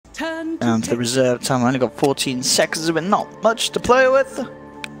Down to the reserve time. I only got 14 seconds with not much to play with.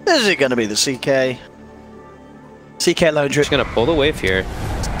 Is it going to be the CK? CK Lone Drift. Just going to pull the wave here.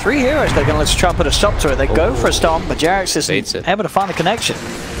 3 heroes. They're going to let's try and put a stop to it. They go for a stomp, but Jarex isn't able to find the connection.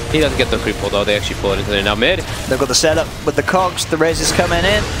 He doesn't get the creep pull though. They actually pull it into there. Now mid. They've got the setup with the cogs. The raise is coming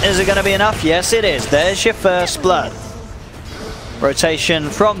in. Is it going to be enough? Yes, it is. There's your first blood. Rotation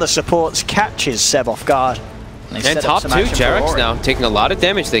from the supports catches Seb off guard. And top 2, Jarex now taking a lot of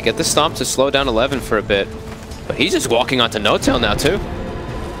damage. They get the stomp to slow down 11 for a bit. But he's just walking onto no-tail now too.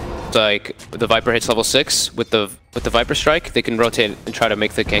 It's like the Viper hits level 6 with the Viper strike, they can rotate and try to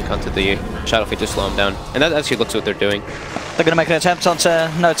make the gank onto the Shadow Feet to slow him down. And that actually looks what they're doing. They're going to make an attempt onto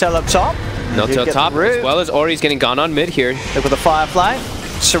no-tail up top. No-tail top, as well as Ori's getting gone on mid here. Look with the Firefly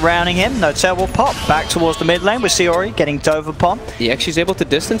surrounding him. No-tail will pop back towards the mid lane. We see Ori getting dove upon. He actually is able to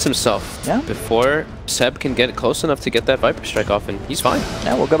distance himself before Seb can get close enough to get that Viper strike off, and he's fine.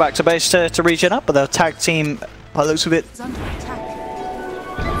 Yeah, we'll go back to base to regen up, but the tag team, by the looks of it.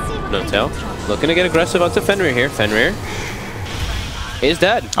 No-tail looking to get aggressive onto Fenrir here. Fenrir is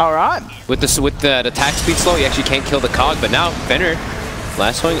dead. All right. With the attack speed slow, he actually can't kill the cog, but now Fenrir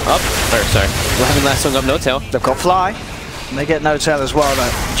last swing up, or sorry, 11 last swing up no-tail. They've got fly. And they get no-tail as well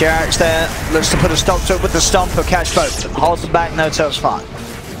though. Jarex there looks to put a stop to it with the stomp or catch both. Holds them back, no-tail's fine.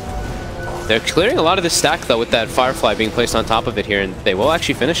 They're clearing a lot of the stack though with that Firefly being placed on top of it here, and they will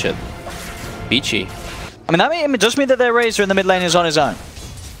actually finish it. Vici. I mean, it does mean that their Razor in the mid lane is on his own.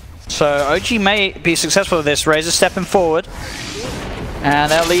 So OG may be successful with this. Razor stepping forward.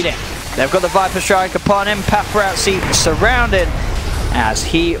 And they're leading. They've got the Viper strike upon him. Paparazzi surrounded as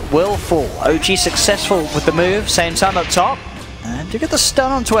he will fall. OG successful with the move. Same time up top. And do get the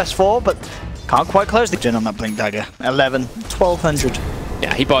stun onto S4, but can't quite close the gen on that Blink Dagger. 11, 1200.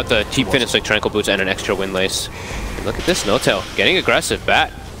 Yeah, he finished like Tranquil Boots and an extra wind lace. And look at this no-tail. Getting aggressive.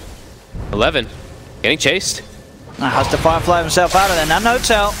 Bat. 11. Getting chased. Has to Firefly himself out of there. Now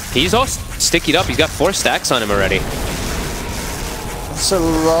no-tail. He's all stickied up. He's got 4 stacks on him already. That's a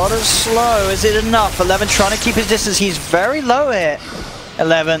lot of slow. Is it enough? 11 trying to keep his distance. He's very low here.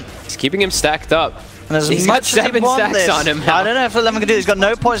 11. He's keeping him stacked up. And he's got 7 stacks on him now. I don't know if 11 can do this. He's got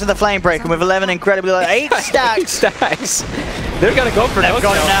no points in the flame break. And with 11 incredibly low. 8 stacks. 8 stacks. They're going to go for no-tail. They've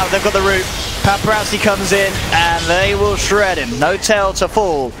got him now. They've got the root. Paparazzi comes in and they will shred him. No-tail to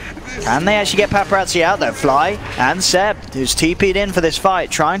fall. Can they actually get Paparazzi out there? Fly and Seb, who's TP'd in for this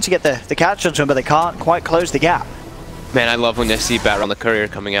fight, trying to get the catch onto him, but they can't quite close the gap. Man, I love when they see Bat on the courier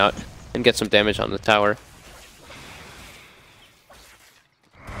coming out and get some damage on the tower.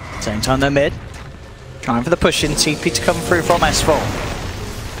 Same time they're mid. Trying for the push in, TP to come through from S4.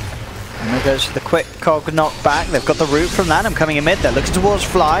 And there goes for the quick cog knockback. They've got the root from Lanham coming in mid. They're looking towards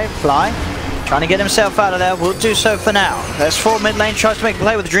Fly. Trying to get himself out of there, will do so for now. There's 4 mid lane, tries to make a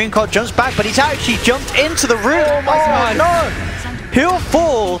play with the Dream Cod, jumps back, but he's actually jumped into the room. Oh my god, no! He'll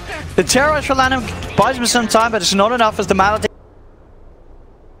fall. The Terrorize for Lanham buys him some time, but it's not enough as the Malady.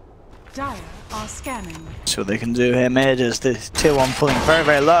 Dire are scanning. So what they can do here mid is the tier 1 pulling very,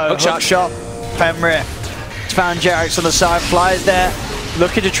 very low. Hook shot. Fenrir. Found Jarex on the side, flies there.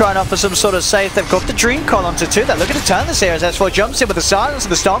 Looking to try and offer some sort of safe. They've got the Dream Con onto 2. They're looking to turn this here as S4 jumps in with the silence of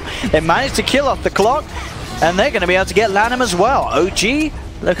the stomp. They managed to kill off the clock. And they're going to be able to get Lanham as well. OG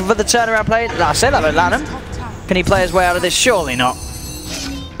looking for the turnaround play. I said that about Lanham. Can he play his way out of this? Surely not.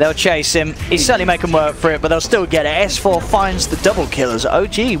 They'll chase him. He's certainly making work for it, but they'll still get it. S4 finds the double kill as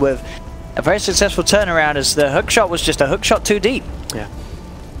OG with a very successful turnaround as the hook shot was just a hook shot too deep. Yeah.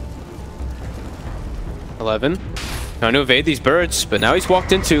 11. Trying to evade these birds, but now he's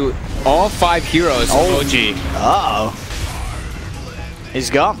walked into all 5 heroes of OG. Uh-oh.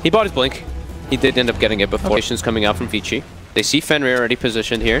 He's gone. He bought his blink. He did end up getting it before. Nations coming out from Vici. They see Fenrir already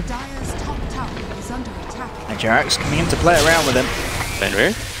positioned here. And Jarex coming in to play around with him.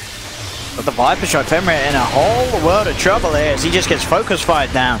 Fenrir. But the Viper shot Fenrir in a whole world of trouble here as he just gets focus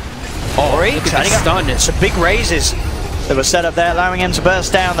fired down. Ori turning up some big raises that were set up there, allowing him to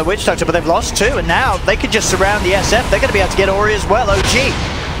burst down the Witch Doctor, but they've lost 2, and now they could just surround the SF. They're going to be able to get Ori as well. OG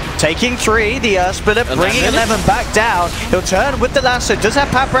taking 3, the Earth Splitter, bringing 11 back down. He'll turn with the lasso, does have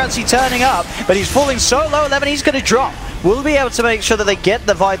Paparazzi turning up, but he's falling so low, 11, he's going to drop. We'll be able to make sure that they get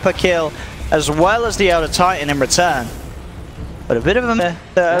the Viper kill, as well as the Elder Titan in return. But a bit of them,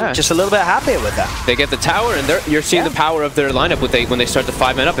 just a little bit happier with that. They get the tower, and you're seeing the power of their lineup when they start the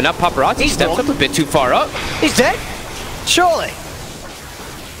 5-man up, and now Paparazzi steps up a bit too far up. He's dead. Surely.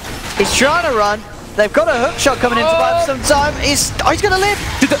 He's trying to run. They've got a hook shot coming in to buy him some time. He's going to live.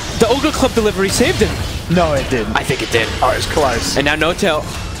 Did the Ogre Club delivery saved him? No, it didn't. I think it did. Oh, it's close. And now no-tail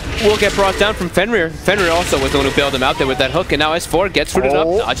will get brought down from Fenrir. Fenrir also was the one who bailed him out there with that hook, and now S4 gets rooted up,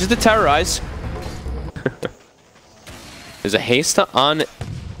 dodges the terrorize. There's a haste on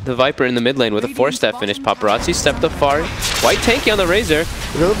the Viper in the mid lane with a 4-step finish. Paparazzi stepped up far. Quite tanky on the Razor.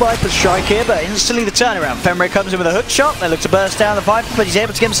 Little Viper strike here, but instantly the turnaround. Fenrir comes in with a hook shot. They look to burst down the Viper, but he's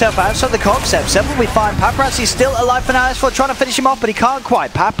able to get himself outside the concept. 7 will be fine. Paparazzi still alive for now. S4 trying to finish him off, but he can't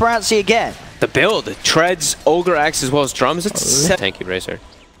quite. Paparazzi again. The build, treads, Ogre Axe as well as drums. It's tanky Razor.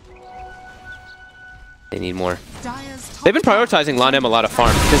 They need more. They've been prioritizing Lanem a lot of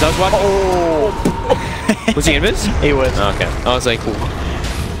farm because I was watching. Oh. Was he invis? He was. Okay. I was like, ooh.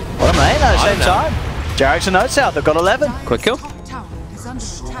 What am I at the same time? Jarek's and Notes out. They've got 11. Quick kill.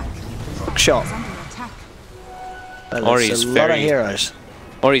 Hook shot.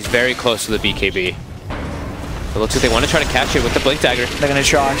 Ori's very close to the BKB. It looks like they want to try to catch it with the Blink Dagger. They're going to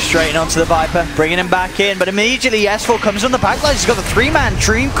try straight onto the Viper, bringing him back in, but immediately S4 comes on the backline. He's got the 3-man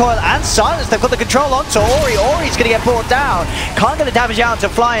Dream Coil and Silence. They've got the control onto Ori. Ori's going to get brought down. Can't get the damage out to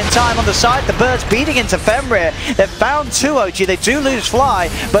Fly in time on the side. The Birds beating into Fenrir. They've found 2 OG. They do lose Fly,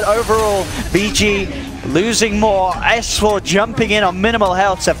 but overall, BG losing more. S4 jumping in on minimal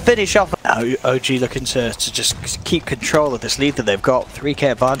health to finish off. Now OG looking to just keep control of this lead that they've got.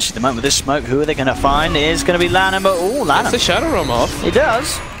 3k advantage at the moment with this smoke. Who are they going to find? It is going to be Lanham. Oh, Lanham. That's the Shadow Realm off. He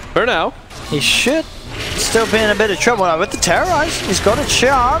does. For now. He should still be in a bit of trouble now with the Terrorize. He's got a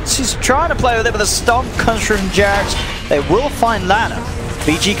chance. He's trying to play with it, but the stomp comes from Jarex. They will find Lanham.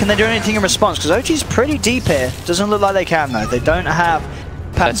 BG, can they do anything in response? Because OG's pretty deep here. Doesn't look like they can, though. They don't have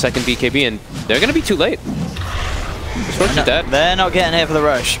that second BKB, and they're going to be too late. They're not getting here for the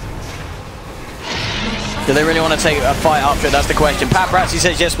rush. Do they really want to take a fight after it? That's the question. Paparazzi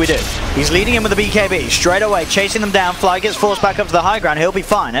says yes, we do. He's leading him with the BKB. Straight away, chasing them down. Fly gets forced back up to the high ground. He'll be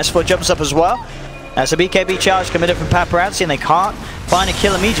fine. S4 jumps up as well. That's a BKB charge committed from Paparazzi, and they can't find a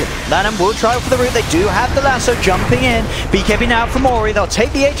kill immediately. Lanham will try for the route. They do have the lasso jumping in. BKB now from Ori. They'll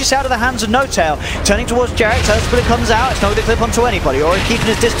take the Aegis out of the hands of No-Tail. Turning towards Jarex. But it comes out. It's not going to clip onto anybody. Ori keeping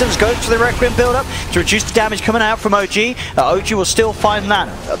his distance. Goes for the Requiem build-up to reduce the damage coming out from OG. OG will still find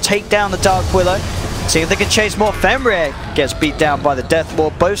Lanham. They'll take down the Dark Willow. See if they can chase more. Fenrir gets beat down by the Death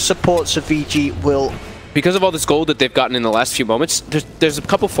Wall. Both supports of VG will... Because of all this gold that they've gotten in the last few moments, there's a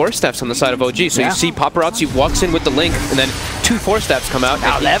couple 4-steps on the side of OG. So you see Paparazzi walks in with the Link, and then 2 4-steps come out.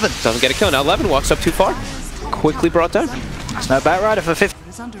 Now 11 doesn't get a kill. Now 11 walks up too far. Quickly brought down. It's no Batrider for 50.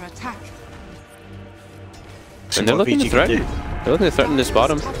 And they're looking to threaten. They're looking to threaten this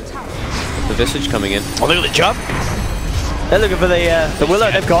bottom. The Visage coming in. Oh, look at the jump. They're looking for the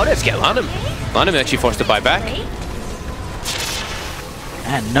Willow. They've got it. Let's get Lanham. Lanham actually forced to buy back.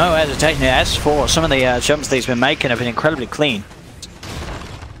 And no hesitation here. S4, some of the jumps that he's been making have been incredibly clean.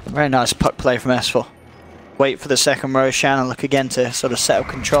 Very nice puck play from S4. Wait for the second Roshan and look again to sort of set up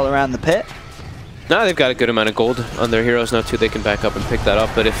control around the pit. Now they've got a good amount of gold on their heroes now too. They can back up and pick that up.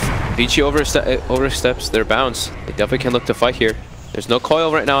 But if Vici oversteps their bounds, they definitely can look to fight here. There's no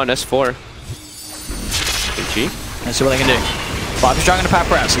coil right now on S4. Vici. Let's see what they can do. Viper's trying to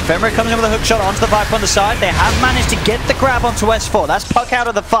Paparazzi. Fenrir comes in with a hook shot onto the Viper on the side. They have managed to get the grab onto S4. That's puck out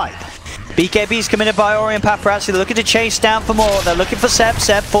of the fight. BKB's committed by Ori and Paparazzi. They're looking to chase down for more. They're looking for Seb.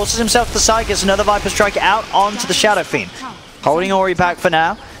 Seb forces himself to the side, gets another Viper strike out onto the Shadow Fiend. Holding Ori back for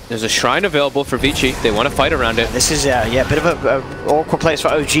now. There's a shrine available for Vici. They want to fight around it. This is a bit of an awkward place for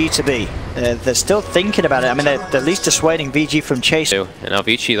OG to be. They're still thinking about it. I mean, they're at least dissuading VG from chasing. And now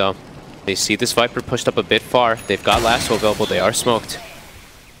Vici, though, they see this Viper pushed up a bit far. They've got lasso available. They are smoked.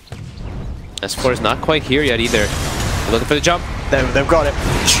 S4 is not quite here yet either. They're looking for the jump. They've got it.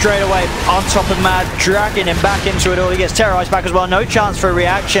 Straight away on top of Mad, dragging him back into it all. He gets terrorized back as well. No chance for a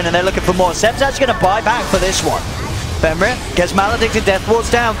reaction, and they're looking for more. Seb's actually going to buy back for this one. Fenrir gets maledicted, Death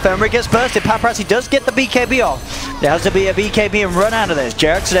Ward's down. Fenrir gets bursted. Paparazzi does get the BKB off. There has to be a BKB and run out of this.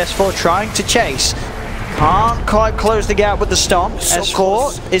 Jarex and S4 trying to chase. Can't quite close the gap with the stomp. So S4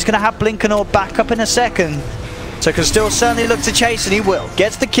 close. Is going to have Blink and Orb back up in a second. So can still certainly look to chase, and he will.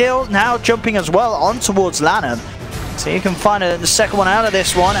 Gets the kill, now jumping as well on towards Lanham. So you can find the second one out of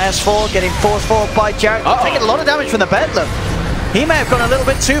this one. S4 getting forced forward by Jarex. Taking a lot of damage from the Bedlam. He may have gone a little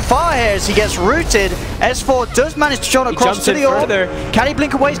bit too far here as he gets rooted. S4 does manage to jump across to the orb. Can he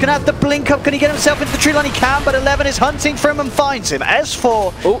blink away? He's going to have to blink up. Can he get himself into the tree line? He can, but 11 is hunting for him and finds him.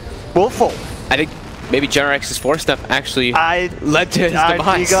 S4 will fall. I think maybe Jarex's 4-step actually led to his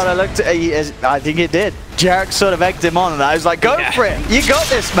demise. You gotta look to, I think it did. Jarex sort of egged him on, and I was like, go for it. You got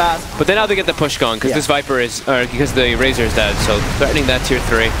this, man. But then now they get the push going because this Viper is, or because the Razor is dead. So threatening that tier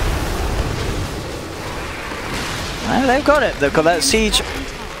 3. Well, they've got it. They've got that siege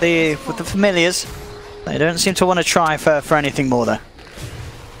with the familiars. They don't seem to want to try for anything more, though.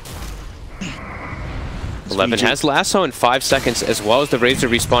 11 has lasso in 5 seconds, as well as the Razor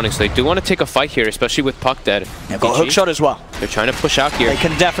respawning, so they do want to take a fight here, especially with Puck dead. They've got a hook shot as well. They're trying to push out here. They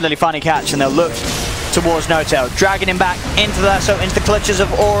can definitely find a catch, and they'll look towards N0tail, dragging him back into the lasso, into the clutches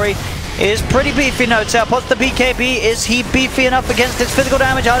of Ori. Is pretty beefy, N0tail. Pots the BKB. Is he beefy enough against his physical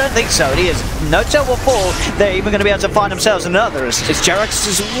damage? I don't think so. He is. N0tail will fall. They're even going to be able to find themselves another assist. Jerax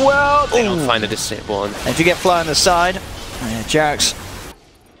as well. They don't find the disable one. If you get fly on the side, Jerax.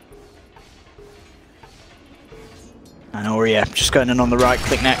 And Ori, yeah, just going in on the right,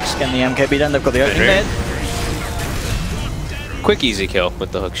 click next, getting the MKB done. They've got the opening there. Quick, easy kill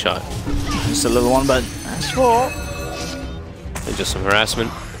with the hook shot. Just a little one, but that's 4. And just some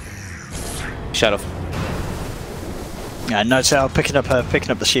harassment. Shadow. Yeah, N0tail picking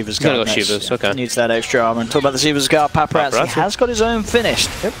up the Shiva's guard. Gonna go Shiva's, okay. Needs that extra armor. And talk about the Shiva's guard, Paparazzi has got his own finished.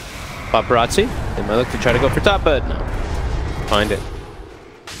 Yep. Paparazzi. They might look to try to go for top, but no. Find it.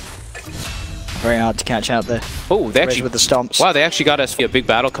 Very hard to catch out there. Oh, they actually with the stomps. Wow, they actually got us a big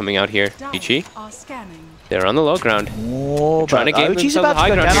battle coming out here. Vici. They're on the low ground. Oh, trying to gain OG's themselves about the high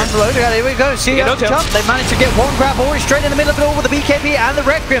to go ground down on the low ground. Here we go. See how jump. They managed to get one grab Ori straight in the middle of it all with the BKB and the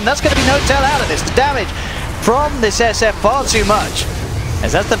Requiem. That's going to be N0tail out of this. The damage from this SF far too much.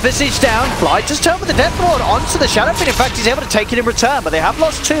 As that's the Visage down, Fly just turned with the Death Lord onto the Shadow Fin. In fact, he's able to take it in return, but they have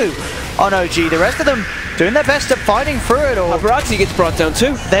lost 2 on OG. The rest of them doing their best at fighting through it all. Paparazzi gets brought down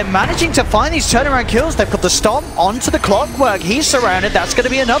too. They're managing to find these turnaround kills. They've got the stomp onto the Clockwork. He's surrounded. That's going to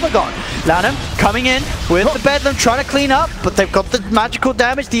be another gone. Lanham coming in with the Bedlam, trying to clean up, but they've got the magical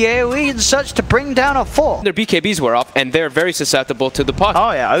damage, the AoE and such to bring down a 4. Their BKBs were off, and they're very susceptible to the puck.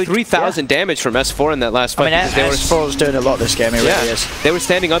 Oh yeah, 3,000 damage from S4 in that last fight. I mean, S4's doing a lot this game. It really is. They were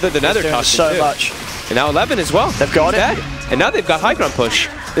standing other than other toxins so much. And now 11 as well. They've got it. And now they've got high ground push.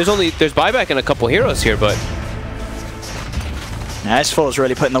 There's buyback and a couple heroes here, but now S4's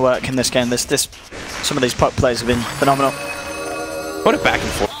really putting the work in this game. Some of these puck plays have been phenomenal. What a back and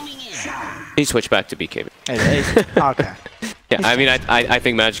forth. He switched back to BKB. Okay. Yeah, I mean, I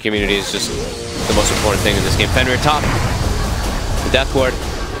think Magic Community is just the most important thing in this game. Fenrir top, the Death Ward,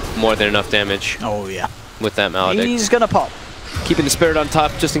 more than enough damage. Oh yeah. With that Maledict. He's gonna pop. Keeping the Spirit on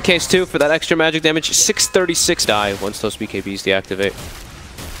top just in case too for that extra magic damage. 636 die once those BKBs deactivate.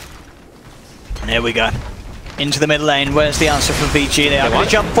 There we go. Into the mid lane. Where's the answer for Vici? They are going to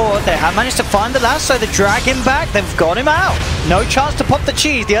jump forward. They have managed to find the lasso. They drag him back. They've got him out. No chance to pop the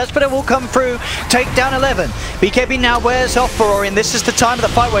cheese. The Earthsplitter will come through. Take down 11. BKB now wears off for Ori, and this is the time of the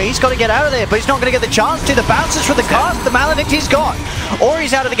fight where he's got to get out of there, but he's not going to get the chance to. The bounces for the cast. The Maledict, he's gone.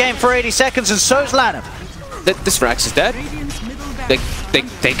 Ori's out of the game for 80 seconds, and so's Lanham. This Rax is dead.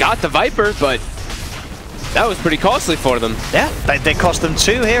 They got the Viper, but that was pretty costly for them. Yeah, they cost them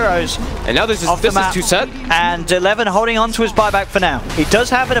 2 heroes. And now this is 2 set. And 11 holding on to his buyback for now. He does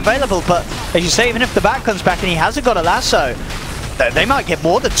have it available, but as you say, even if the back comes back and he hasn't got a lasso, they might get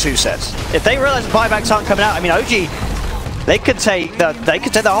more than 2 sets. If they realize the buybacks aren't coming out, I mean, OG, they could take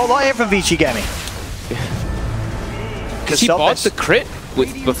the whole lot here from Vici Gaming. Because he bought the crit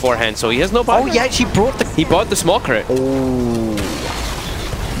beforehand, so he has no buyback. Oh yeah, he bought the small crit. Oh.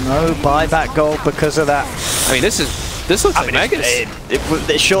 No buyback goal because of that. I mean, this looks like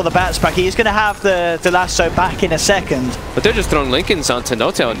Megas. Sure, the bat's back. He's going to have the lasso back in a second. But they're just throwing Lincolns onto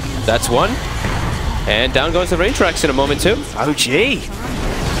N0tail. That's one. And down goes the Rain Tracks in a moment too. Oh gee.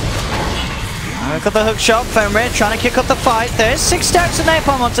 Look at the hook shot. Fenrir trying to kick up the fight. There's 6 stacks of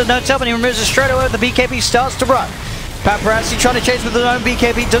napalm onto N0tail, but he removes it straight away. The BKB starts to run. Paparazzi trying to chase with his own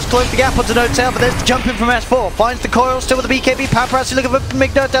BKB, does close the gap onto N0tail, but there's the jump in from S4. Finds the coil still with the BKB. Paparazzi looking for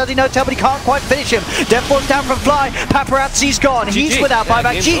N0tail, but he can't quite finish him. Death Ward's down from Fly. Paparazzi's gone. GG. He's without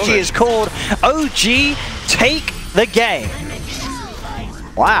buyback. GG is called. OG take the game.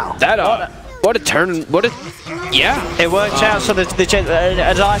 Wow. What a turn. Yeah. It worked out. So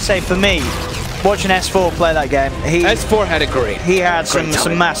as I say, for me, watching S4 play that game, S4 had a great. He had some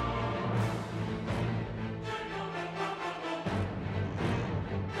massive.